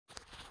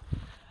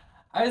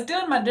I was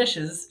doing my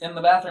dishes in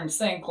the bathroom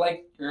sink,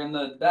 or in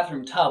the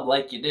bathroom tub,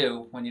 like you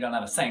do when you don't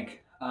have a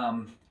sink.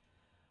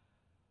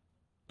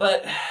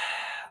 But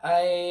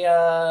I,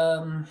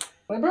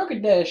 I broke a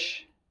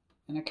dish,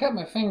 and I cut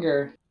my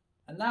finger,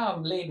 and now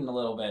I'm bleeding a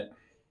little bit.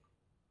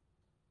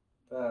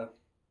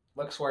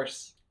 Looks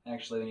worse,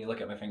 actually, when you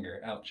look at my finger.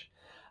 Ouch.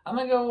 I'm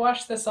gonna go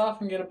wash this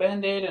off and get a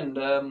Band-Aid,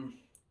 and,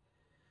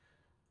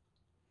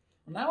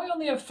 now we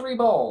only have 3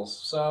 bowls,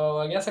 so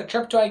I guess a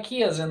trip to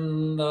IKEA's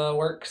in the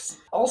works.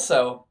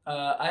 Also,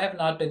 I have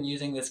not been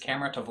using this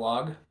camera to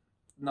vlog.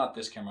 Not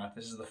this camera,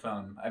 this is the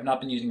phone. I've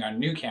not been using our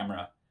new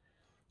camera,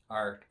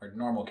 our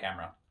normal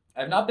camera.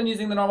 I've not been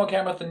using the normal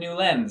camera with the new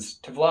lens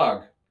to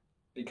vlog,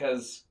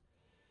 because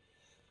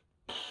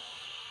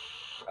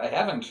I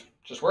haven't.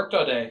 Just worked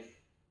all day.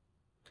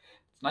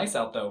 It's nice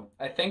out though.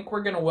 I think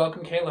we're gonna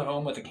welcome Kayla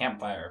home with a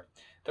campfire.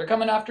 They're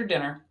coming after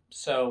dinner,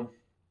 so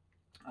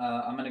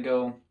I'm gonna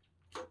go.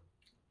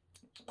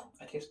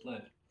 I taste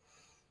blood.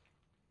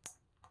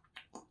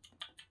 I'm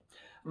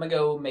gonna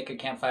go make a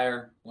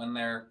campfire when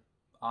they're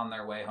on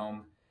their way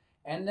home.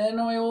 And then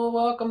we will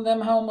welcome them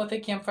home with a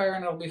campfire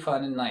and it'll be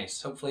fun and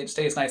nice. Hopefully it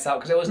stays nice out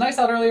because it was nice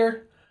out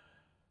earlier.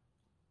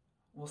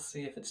 We'll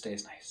see if it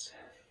stays nice.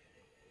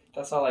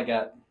 That's all I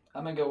got.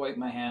 I'm gonna go wipe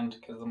my hand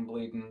because I'm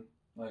bleeding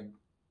like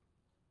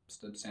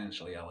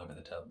substantially all over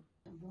the tub.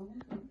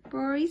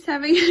 Rory's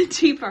having a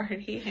tea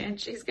party and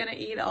she's gonna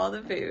eat all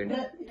the food.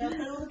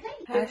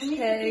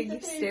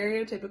 Hashtag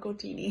stereotypical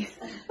teenie.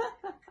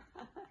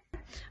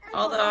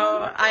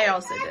 Although I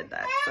also did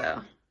that,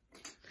 so.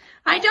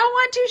 I don't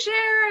want to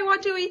share. I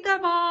want to eat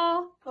them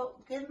all. Go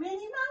give Minnie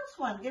Mouse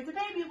one. Give the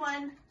baby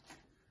one.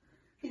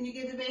 Can you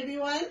give the baby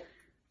one?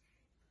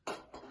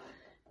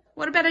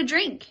 What about a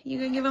drink? You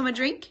gonna give him a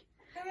drink?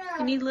 Yeah.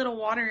 You need a little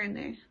water in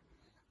there.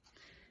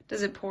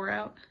 Does it pour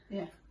out?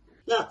 Yeah.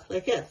 Look,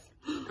 like this.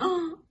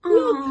 Oh,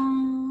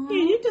 look.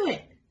 Here, you do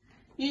it.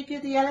 You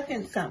give the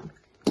elephant some.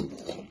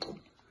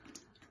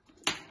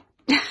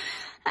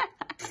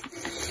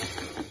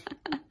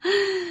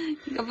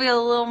 You'll be a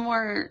little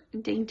more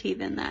dainty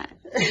than that.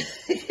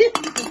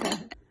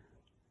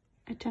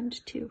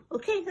 Attempt 2.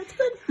 Okay, that's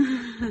good.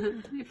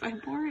 If I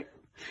pour it.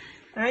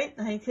 All right,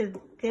 I could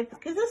give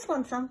this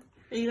one some.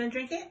 Are you gonna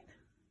drink it?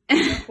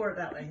 Don't pour it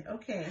that way.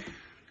 Okay.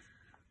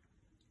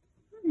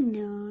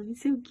 No,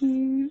 he's so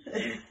cute.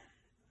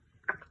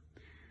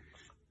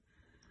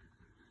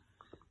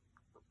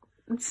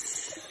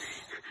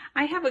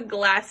 I have a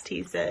glass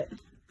tea set.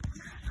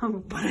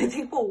 But I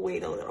think we'll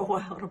wait a little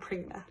while to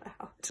bring that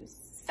out.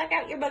 Suck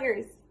out your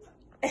boogers.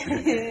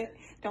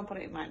 Don't put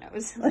it in my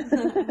nose.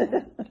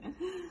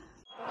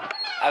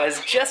 I was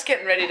just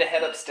getting ready to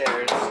head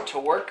upstairs to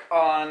work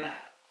on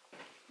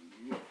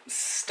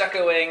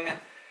stuccoing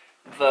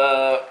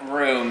the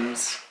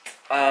rooms.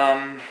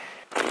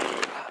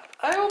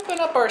 I open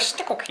up our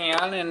stucco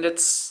can and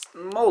it's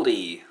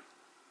moldy.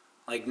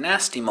 Like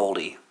nasty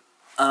moldy.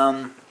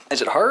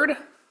 Is it hard?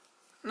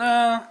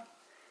 No.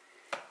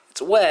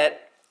 It's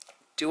wet.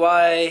 Do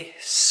I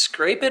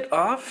scrape it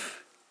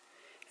off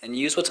and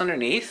use what's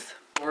underneath?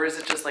 Or is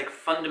it just like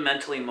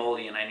fundamentally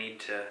moldy and I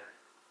need to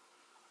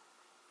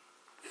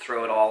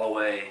throw it all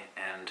away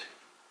and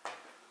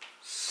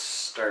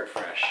start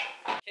fresh?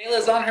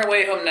 Kayla's on her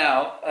way home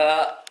now.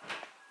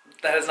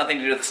 That has nothing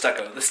to do with the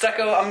stucco. The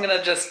stucco, I'm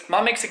gonna just,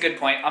 Mom makes a good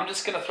point. I'm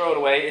just gonna throw it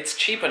away. It's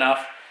cheap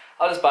enough.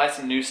 I'll just buy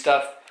some new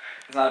stuff.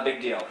 It's not a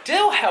big deal.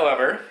 Still,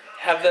 however,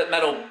 have that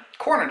metal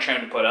corner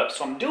trim to put up,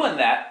 so I'm doing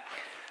that.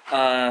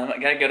 I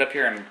gotta get up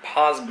here and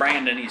pause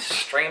Brandon. He's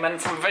streaming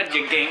some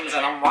video games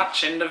and I'm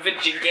watching the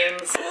video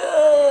games.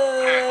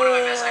 What am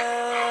I missing?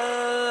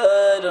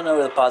 I don't know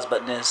where the pause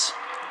button is.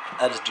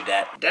 I'll just do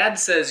that. Dad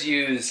says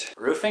use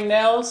roofing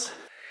nails.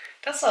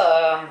 That's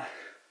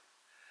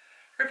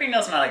roofing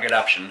nails not a good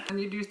option. And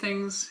you do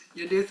things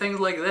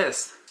like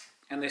this.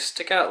 And they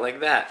stick out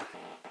like that.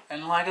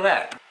 And like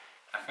that.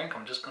 I think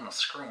I'm just gonna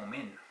screw them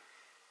in.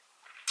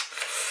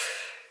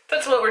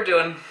 That's what we're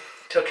doing.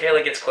 Till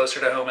Kayla gets closer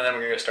to home and then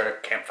we're gonna start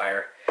a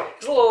campfire.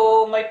 It's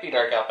might be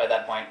dark out by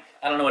that point.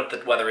 I don't know what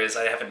the weather is.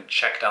 I haven't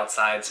checked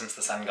outside since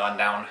the sun gone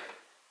down.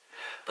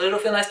 But it'll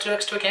feel nice to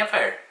next to a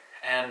campfire.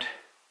 And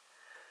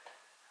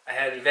I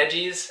had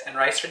veggies and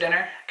rice for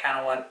dinner. I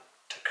kinda want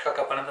to cook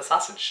up one of the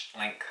sausage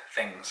link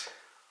things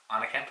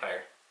on a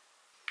campfire.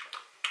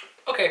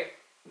 Okay,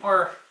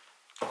 more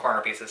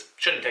corner pieces.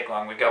 Shouldn't take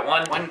long. We've got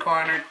one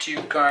corner,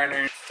 2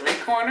 corners, 3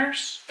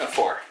 corners,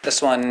 4.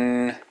 This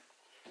one,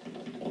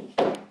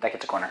 that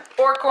gets a corner.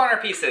 4 corner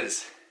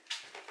pieces.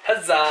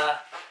 Huzzah,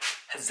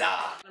 huzzah.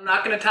 I'm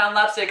not gonna time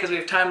lapse it because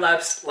we've time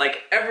lapsed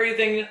like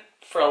everything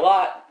for a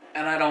lot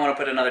and I don't want to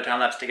put another time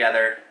lapse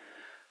together.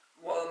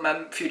 Well,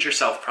 my future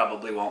self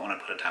probably won't want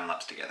to put a time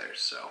lapse together,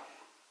 so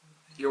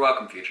you're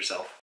welcome, future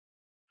self.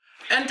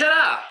 And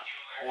ta-da!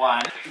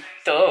 1,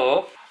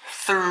 2,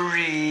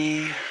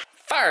 3,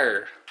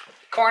 4.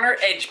 Corner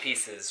edge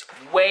pieces.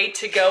 Way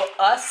to go,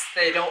 us.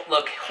 They don't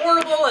look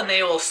horrible and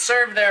they will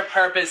serve their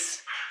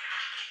purpose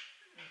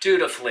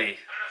dutifully.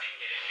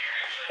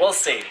 We'll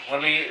see.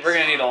 We're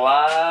gonna need a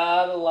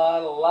lot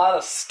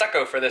of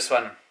stucco for this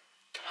one.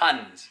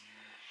 Tons.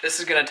 This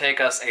is gonna take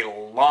us a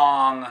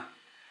long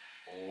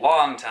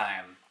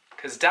time.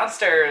 Because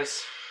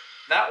downstairs,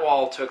 that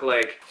wall took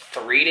like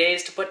 3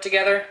 days to put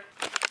together,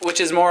 which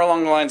is more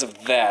along the lines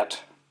of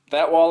that.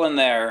 That wall in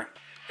there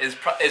is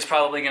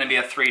probably gonna be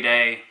a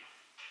 3-day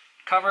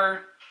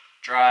cover,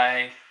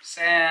 dry,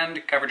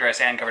 sand, cover, dry,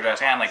 sand,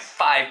 like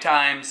 5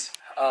 times.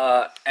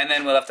 And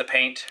then we'll have to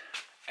paint,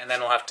 and then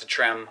we'll have to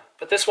trim.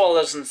 But this wall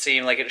doesn't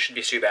seem like it should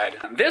be too bad.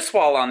 This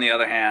wall, on the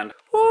other hand,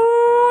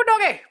 ooh,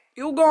 doggy,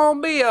 you gonna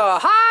be a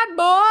hot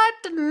boy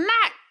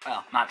tonight.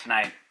 Well, not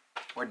tonight.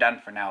 We're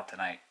done for now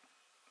tonight.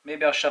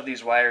 Maybe I'll shove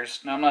these wires.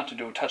 No, I'm not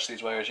to touch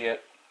these wires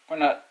yet. We're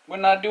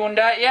not doing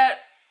that yet.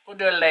 We'll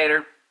do it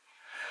later.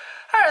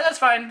 All right, that's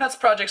fine. That's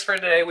projects for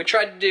today. We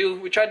tried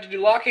to do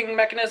locking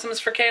mechanisms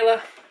for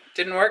Kayla.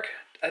 Didn't work.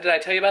 Did I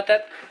tell you about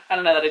that? I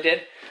don't know that I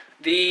did.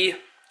 The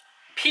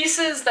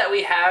pieces that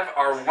we have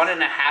are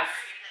 1.5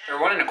 or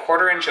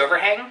 1.25 inch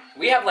overhang.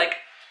 We have like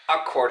a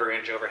 1/4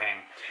 inch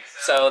overhang.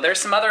 So there's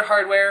some other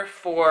hardware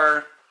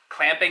for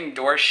clamping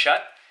doors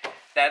shut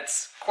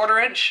that's 1/4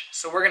 inch.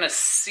 So we're gonna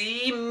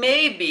see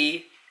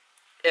maybe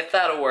if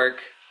that'll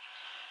work.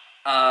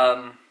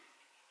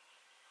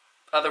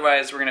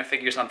 Otherwise we're gonna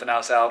figure something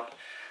else out.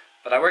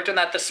 But I worked on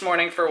that this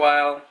morning for a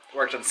while.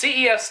 Worked on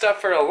CES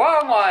stuff for a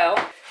long while.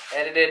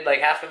 Edited like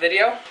half a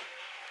video.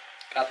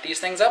 Got these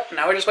things up.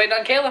 Now we're just waiting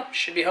on Kayla.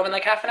 Should be home in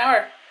like half an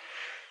hour.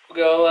 We'll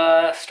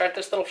go start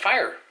this little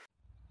fire.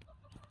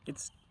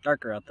 It's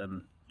darker out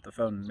than the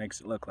phone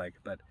makes it look like,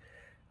 but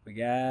we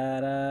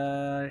got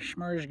a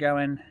schmurge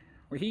going.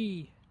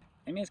 Wee-hee.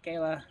 Hey, Miss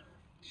Kayla.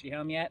 Is she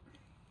home yet?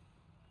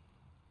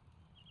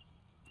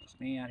 It's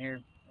me out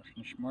here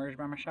roasting schmurge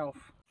by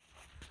myself.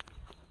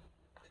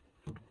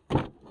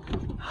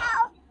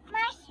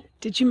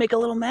 Did you make a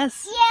little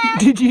mess? Yeah.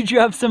 Did you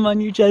drop some on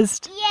your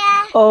chest?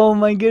 Yeah. Oh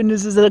my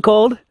goodness, is it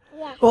cold?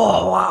 Yeah.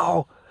 Oh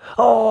wow.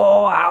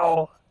 Oh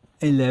wow.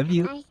 I love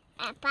you.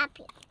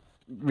 Poppy.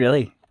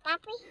 Really?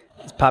 Poppy?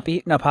 Is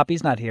Poppy? No,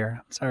 Poppy's not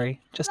here. I'm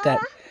sorry. Just Dad.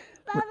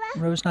 Baba.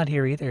 Rose not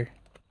here either.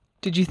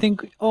 Did you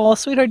think, oh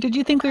sweetheart, did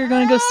you think we were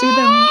going to go see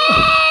them?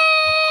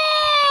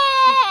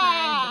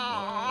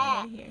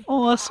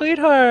 Oh,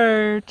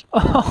 sweetheart.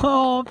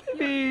 Oh,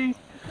 baby.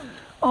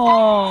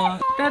 Oh,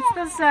 that's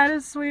the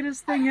saddest,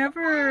 sweetest thing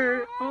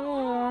ever.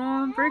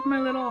 Oh, break my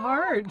little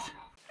heart.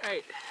 All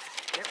right,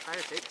 get fire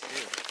tape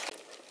too.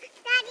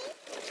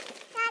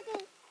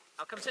 Daddy.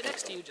 I'll come sit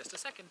next to you just a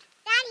second.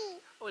 Daddy.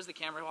 Oh, is the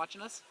camera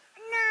watching us?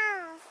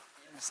 No.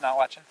 It's not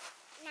watching?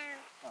 No.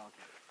 Oh,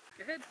 okay.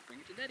 Go ahead, bring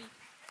it to Daddy.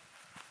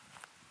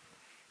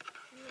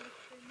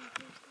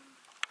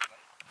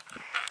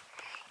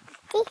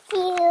 Thank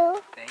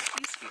you. Thank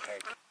you,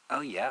 sweetheart.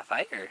 Oh yeah,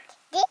 fire.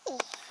 Daddy.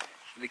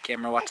 Did the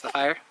camera watch the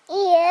fire?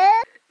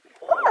 Yeah.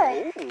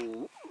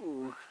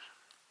 Ooh.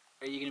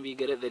 Are you gonna be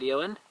good at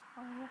videoing?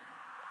 Oh, yeah.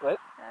 What?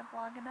 Did I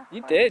vlog enough?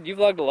 You did. You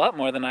vlogged a lot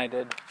more than I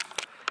did.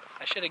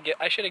 I should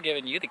have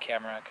given you the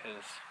camera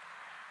because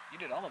you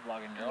did all the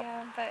vlogging, girl.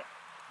 Yeah, but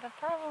the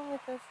problem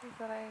with this is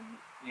that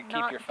You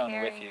keep your phone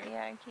with you.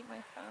 Yeah, I keep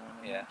my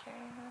phone. Yeah.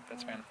 Carrying it.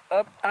 That's fine.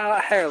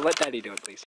 Here, let Daddy do it, please.